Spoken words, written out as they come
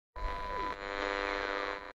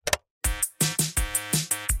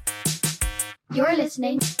You're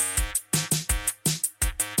listening.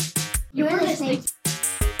 You're listening.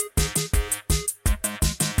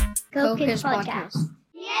 Go Kids Podcast.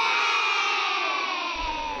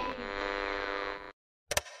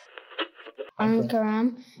 I'm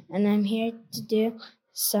Karam, and I'm here to do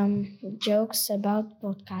some jokes about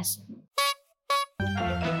podcasting.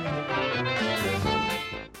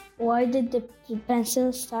 Why did the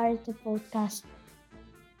pencil start the podcast?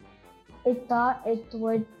 It thought it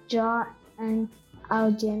would draw an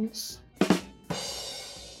audience.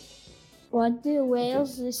 What do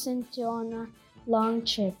whales listen to on a long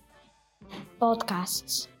trip?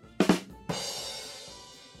 Podcasts.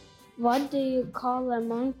 What do you call a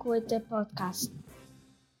monk with a podcast?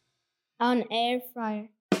 An air fryer.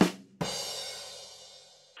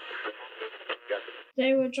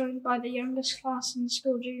 Today we're joined by the youngest class in the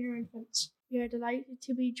school, Junior Infants. We are delighted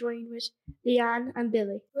to be joined with Leanne and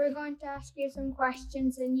Billy. We're going to ask you some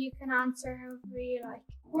questions and you can answer however you like.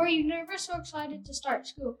 Were you nervous or excited to start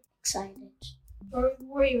school? Excited. Or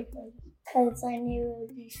were you excited? Because I knew it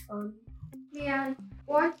would be fun. Leanne,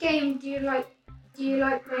 what game do you like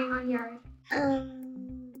playing on yard?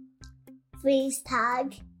 Freeze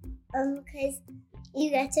tag. Because you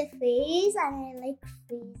get to freeze and I like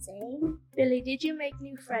freezing. Billy, did you make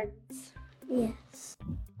new friends? Yes.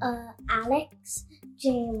 Alex,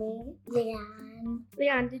 Jamie, Leanne.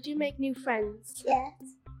 Leanne, did you make new friends? Yes.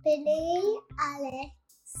 Billy, Alex,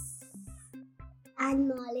 and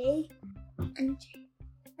Molly, and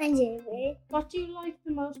Jamie. What do you like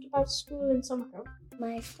the most about school in Somerville?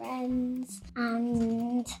 My friends,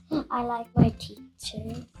 and I like my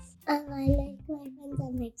teachers. And I like my friends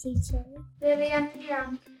and my teachers. Billy and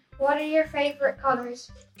Leanne, what are your favourite colours?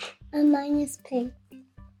 And mine is pink.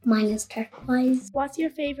 Mine is turquoise. What's your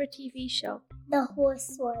favourite TV show? The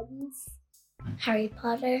horse ones. Harry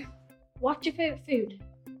Potter. What's your favourite food?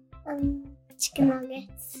 Chicken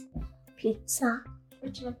nuggets. Pizza.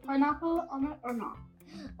 Would you like pineapple on it or not?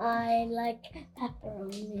 I like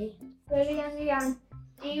pepperoni. Billy and Leanne,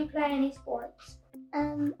 do you play any sports?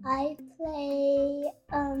 I play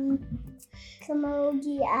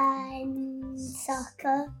camogie and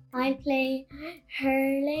soccer. I play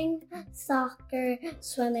hurling, soccer,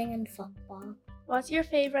 swimming, and football. What's your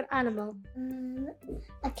favourite animal?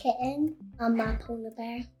 A kitten, my polar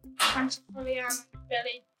bear. Thanks for Leanne and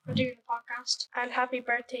Billy for doing the podcast. And happy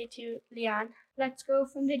birthday to Leanne. Let's go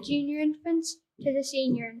from the junior infants to the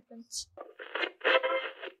senior infants.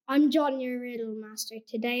 I'm John, your riddle master.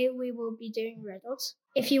 Today we will be doing riddles.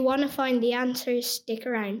 If you want to find the answers, stick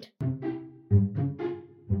around.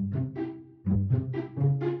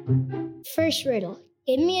 First riddle.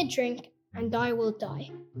 Give me a drink and I will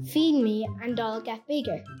die. Feed me and I'll get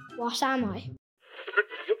bigger. What am I?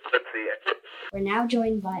 We're now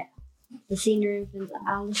joined by the senior infants,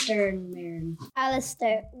 Alistair and Miriam.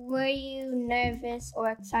 Alistair, were you nervous or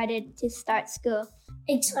excited to start school?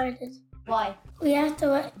 Excited. Why? You have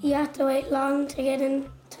to wait long to get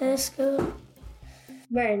into school.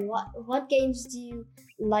 Miriam, what games do you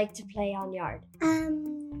like to play on yard?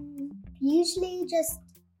 Usually just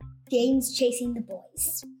games chasing the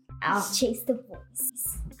boys. I'll chase the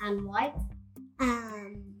boys. And why?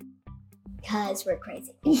 Because we're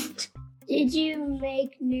crazy. Did you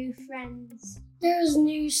make new friends? There's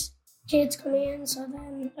new kids coming in, so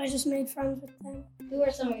then I just made friends with them. Who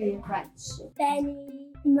are some of your friends?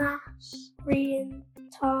 Benny, Matt, Brian,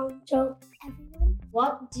 Tom, Joe. Everyone.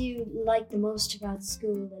 What do you like the most about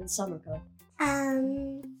school in Somerville?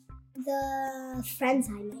 The friends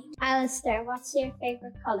I made. Alistair, what's your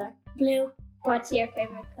favourite colour? Blue. What's your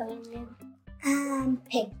favourite colour, Lynn?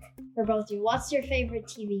 Pink. For both of you, what's your favourite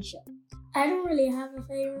TV show? I don't really have a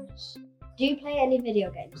favourite. Do you play any video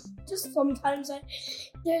games? Just sometimes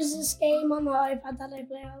there's this game on the iPad that I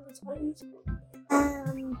play all the time.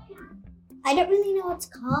 I don't really know what it's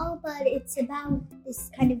called, but it's about this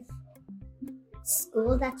kind of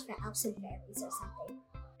school that's for Elves and Fairies or something.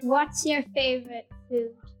 What's your favourite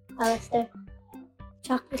food, Alistair?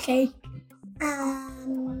 Chocolate cake.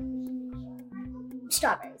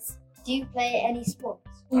 Strawberries. Do you play any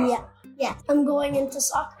sports? Yeah. I'm going into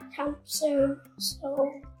soccer camp soon,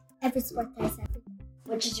 so Every sport there's every.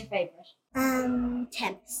 Which is your favourite?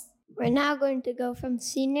 Tennis. We're now going to go from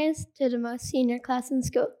seniors to the most senior class in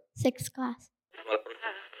school, 6th class.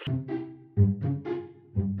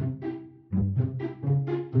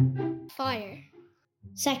 Fire.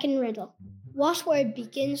 Second riddle. What word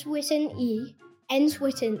begins with an E, ends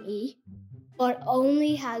with an E, but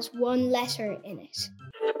only has one letter in it?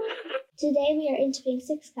 Today we are interviewing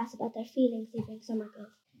 6th class about their feelings leaving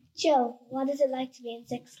Somerville. Joe, what is it like to be in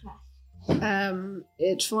 6th class?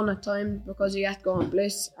 It's fun at times because you get to go on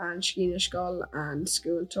Bliss and Skeena Skull and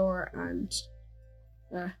school tour and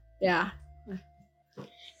yeah.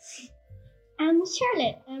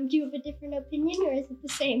 Charlotte, do you have a different opinion or is it the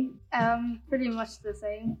same? Pretty much the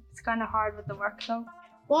same. It's kind of hard with the work though.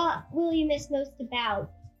 What will you miss most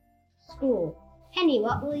about school? Penny,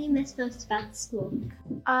 what will you miss most about school?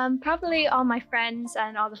 Probably all my friends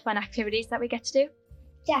and all the fun activities that we get to do.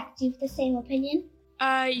 Jack, do you have the same opinion?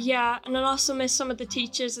 Yeah, and I'll also miss some of the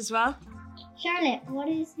teachers as well. Charlotte, what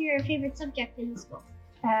is your favourite subject in school?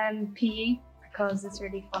 PE, because it's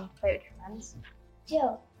really fun to play with your friends.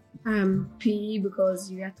 Jill? PE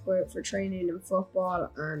because you get to go out for training in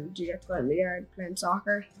football and you get to go out in the yard playing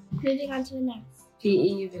soccer. Moving on to the next.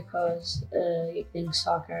 PE because in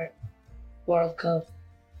soccer, World Cup,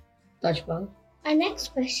 dodgeball. Our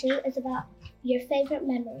next question is about your favourite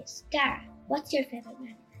memories. Dara, what's your favourite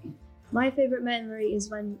memory? My favourite memory is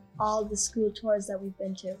when all the school tours that we've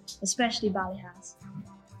been to, especially Ballyhass.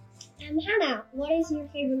 Hannah, what is your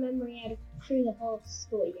favourite memory out of through the whole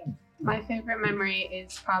school year? My favourite memory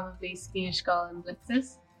is probably Skeena Skull and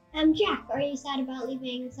Blitzes. Jack, are you sad about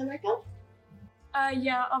leaving summer club?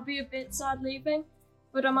 Yeah, I'll be a bit sad leaving,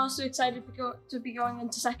 but I'm also excited to be going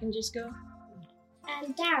into secondary school.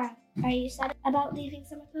 Dara, are you sad about leaving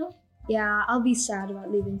summer club? Yeah, I'll be sad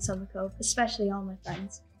about leaving summer club, especially all my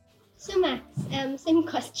friends. So Max, same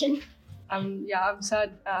question. Yeah, I'm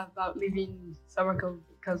sad about leaving summer club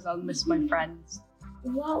because I'll miss my friends.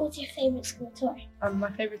 What was your favourite school tour? My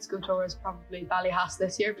favourite school tour is probably Ballyhass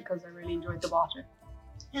this year because I really enjoyed the water.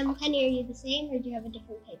 Penny, are you the same or do you have a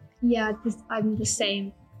different favourite? Yeah, I'm the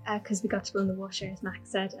same because we got to go in the water, as Max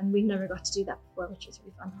said, and we've never got to do that before, which was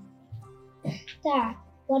really fun. Dara,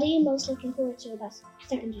 what are you most looking forward to about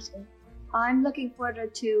secondary school? I'm looking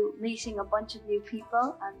forward to meeting a bunch of new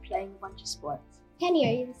people and playing a bunch of sports. Penny,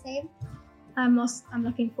 are you the same? I'm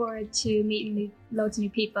looking forward to meeting loads of new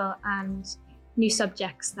people and new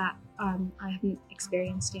subjects that I haven't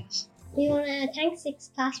experienced yet. We want to thank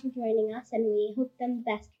 6th class for joining us and we hope them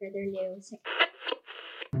the best for their new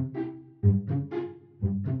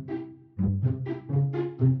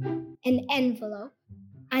An envelope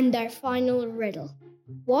and our final riddle.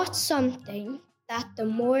 What's something that the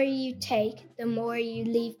more you take, the more you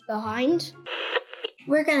leave behind?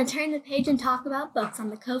 We're going to turn the page and talk about books on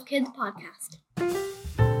the Cove Kids podcast.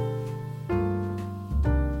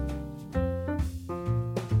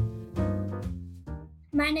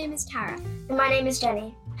 My name is Tara. And my name is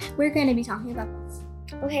Jenny. We're going to be talking about books.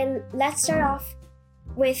 Okay, let's start off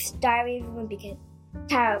with Diary of a Wimpy Kid.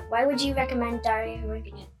 Tara, why would you recommend Diary of a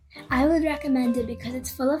Wimpy Kid? I would recommend it because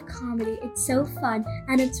it's full of comedy, it's so fun,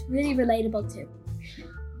 and it's really relatable too.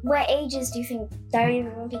 What ages do you think Diary of a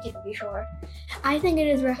Wimpy Kid would be for? I think it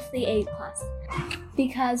is roughly 8+,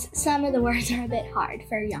 because some of the words are a bit hard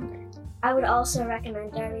for younger. I would also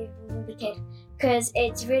recommend Diary of a Wimpy Kid because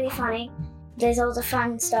it's really funny. There's all the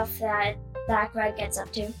fun stuff that Black Red gets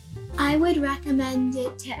up to. I would recommend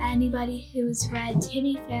it to anybody who's read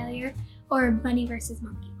Timmy Failure or Bunny vs.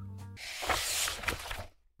 Monkey.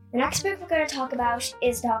 The next book we're going to talk about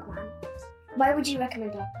is Dogman. Why would you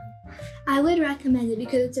recommend Dogman? I would recommend it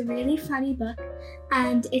because it's a really funny book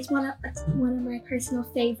and it's one of my personal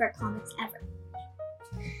favorite comics ever.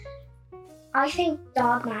 I think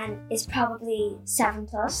Dogman is probably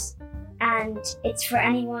 7+, and it's for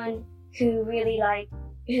anyone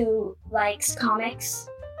who likes comics.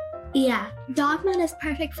 Yeah, Dogman is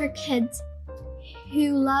perfect for kids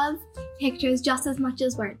who love pictures just as much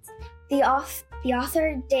as words. The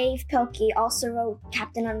author Dave Pilkey also wrote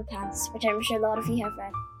Captain Underpants, which I'm sure a lot of you have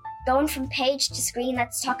read. Going from page to screen,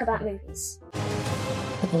 let's talk about movies.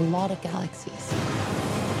 With a lot of galaxies.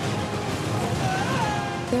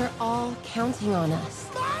 They're all counting on us.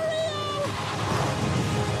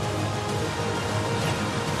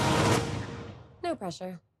 No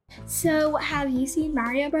pressure. So, have you seen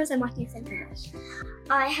Mario Bros. And what do you think of it?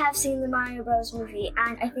 I have seen the Mario Bros. Movie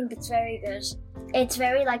and I think it's very good. It's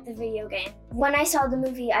very like the video game. When I saw the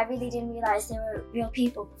movie, I really didn't realize they were real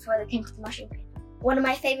people before they came to the Mushroom Kingdom. One of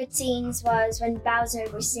my favorite scenes was when Bowser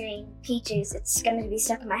was singing Peaches. It's going to be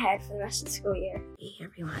stuck in my head for the rest of the school year. Hey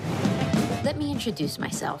everyone. Let me introduce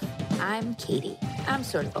myself. I'm Katie. I'm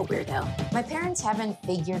sort of a weirdo. My parents haven't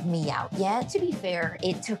figured me out yet. To be fair,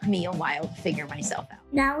 it took me a while to figure myself out.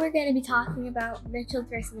 Now we're going to be talking about Mitchell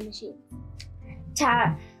vs. the Machines.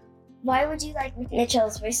 Tara, why would you like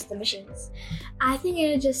Mitchell's vs. the Machines? I think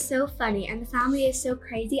it is just so funny and the family is so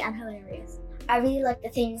crazy and hilarious. I really like the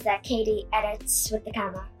things that Katie edits with the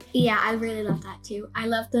camera. Yeah, I really love that too. I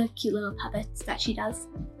love the cute little puppets that she does.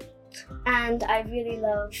 And I really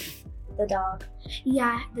love the dog.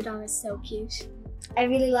 Yeah, the dog is so cute. I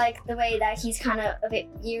really like the way that he's kind of a bit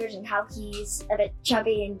weird and how he's a bit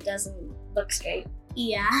chubby and doesn't look straight.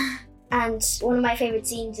 Yeah. And one of my favorite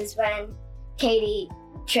scenes is when Katie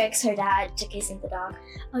tricks her dad to kissing the dog.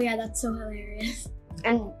 Oh yeah, that's so hilarious.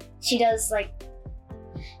 And she does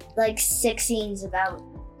like 6 scenes about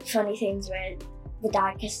funny things where the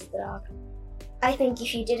dad kisses the dog. I think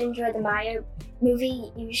if you did enjoy the Mario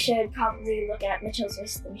movie, you should probably look at Mitchell's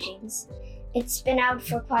vs. the Machines. It's been out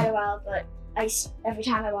for quite a while, but every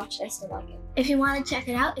time I watch it, I still like it. If you want to check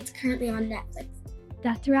it out, it's currently on Netflix.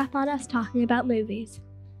 That's a wrap on us talking about movies.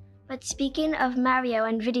 But speaking of Mario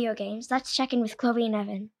and video games, let's check in with Chloe and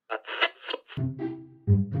Evan.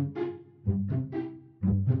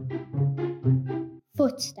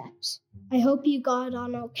 Footsteps. I hope you got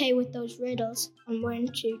on okay with those riddles and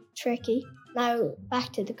weren't too tricky. Now,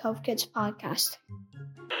 back to the Cove Kids podcast.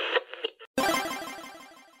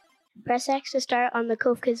 Press X to start on the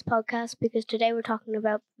Cove Kids podcast because today we're talking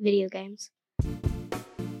about video games.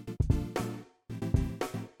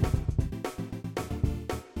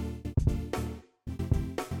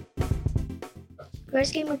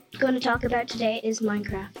 First game we're going to talk about today is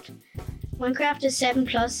Minecraft. Minecraft is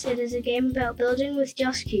 7+. It is a game about building with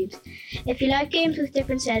just cubes. If you like games with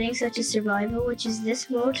different settings such as survival, which is this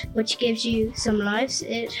mode, which gives you some lives,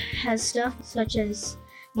 it has stuff such as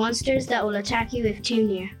monsters that will attack you if too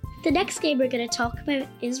near. The next game we're going to talk about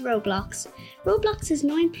is Roblox. Roblox is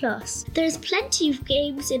 9+. There's plenty of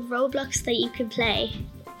games in Roblox that you can play.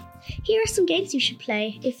 Here are some games you should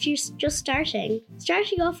play if you're just starting.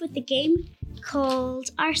 Starting off with the game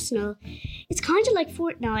called Arsenal. It's kind of like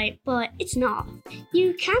Fortnite, but it's not.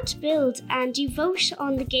 You can't build and you vote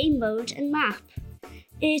on the game mode and map.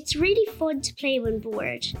 It's really fun to play when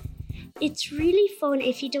bored. It's really fun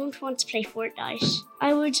if you don't want to play Fortnite.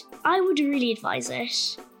 I would really advise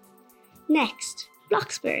it. Next,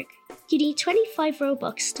 Bloxburg. You need 25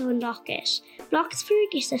 Robux to unlock it.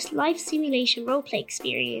 Bloxburg is a live simulation roleplay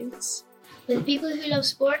experience. For people who love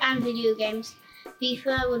sport and video games,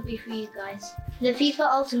 FIFA would be for you guys. The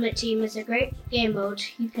FIFA Ultimate Team is a great game mode.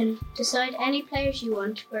 You can decide any players you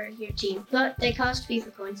want for your team, but they cost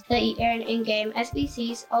FIFA coins that you earn in-game.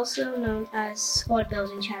 SBCs, also known as squad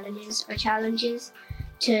building challenges, or challenges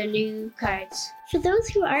to new cards. For those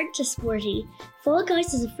who aren't as sporty, Fall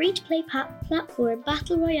Guys is a free-to-play platform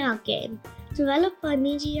battle royale game developed by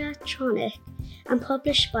Mediatronic and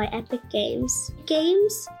published by Epic Games.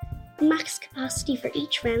 Games max capacity for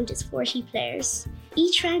each round is 40 players.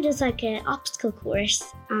 Each round is like an obstacle course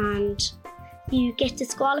and you get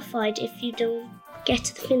disqualified if you don't get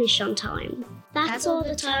to the finish on time. That's all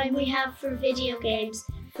the time we have for video games.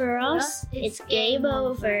 For us, it's game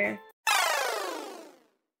over.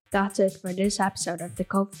 That's it for this episode of the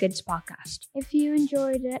Cove Kids podcast. If you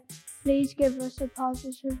enjoyed it, please give us a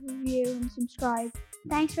positive review and subscribe.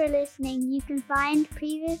 Thanks for listening. You can find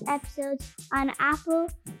previous episodes on Apple,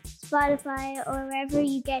 Spotify, or wherever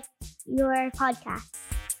you get your podcasts.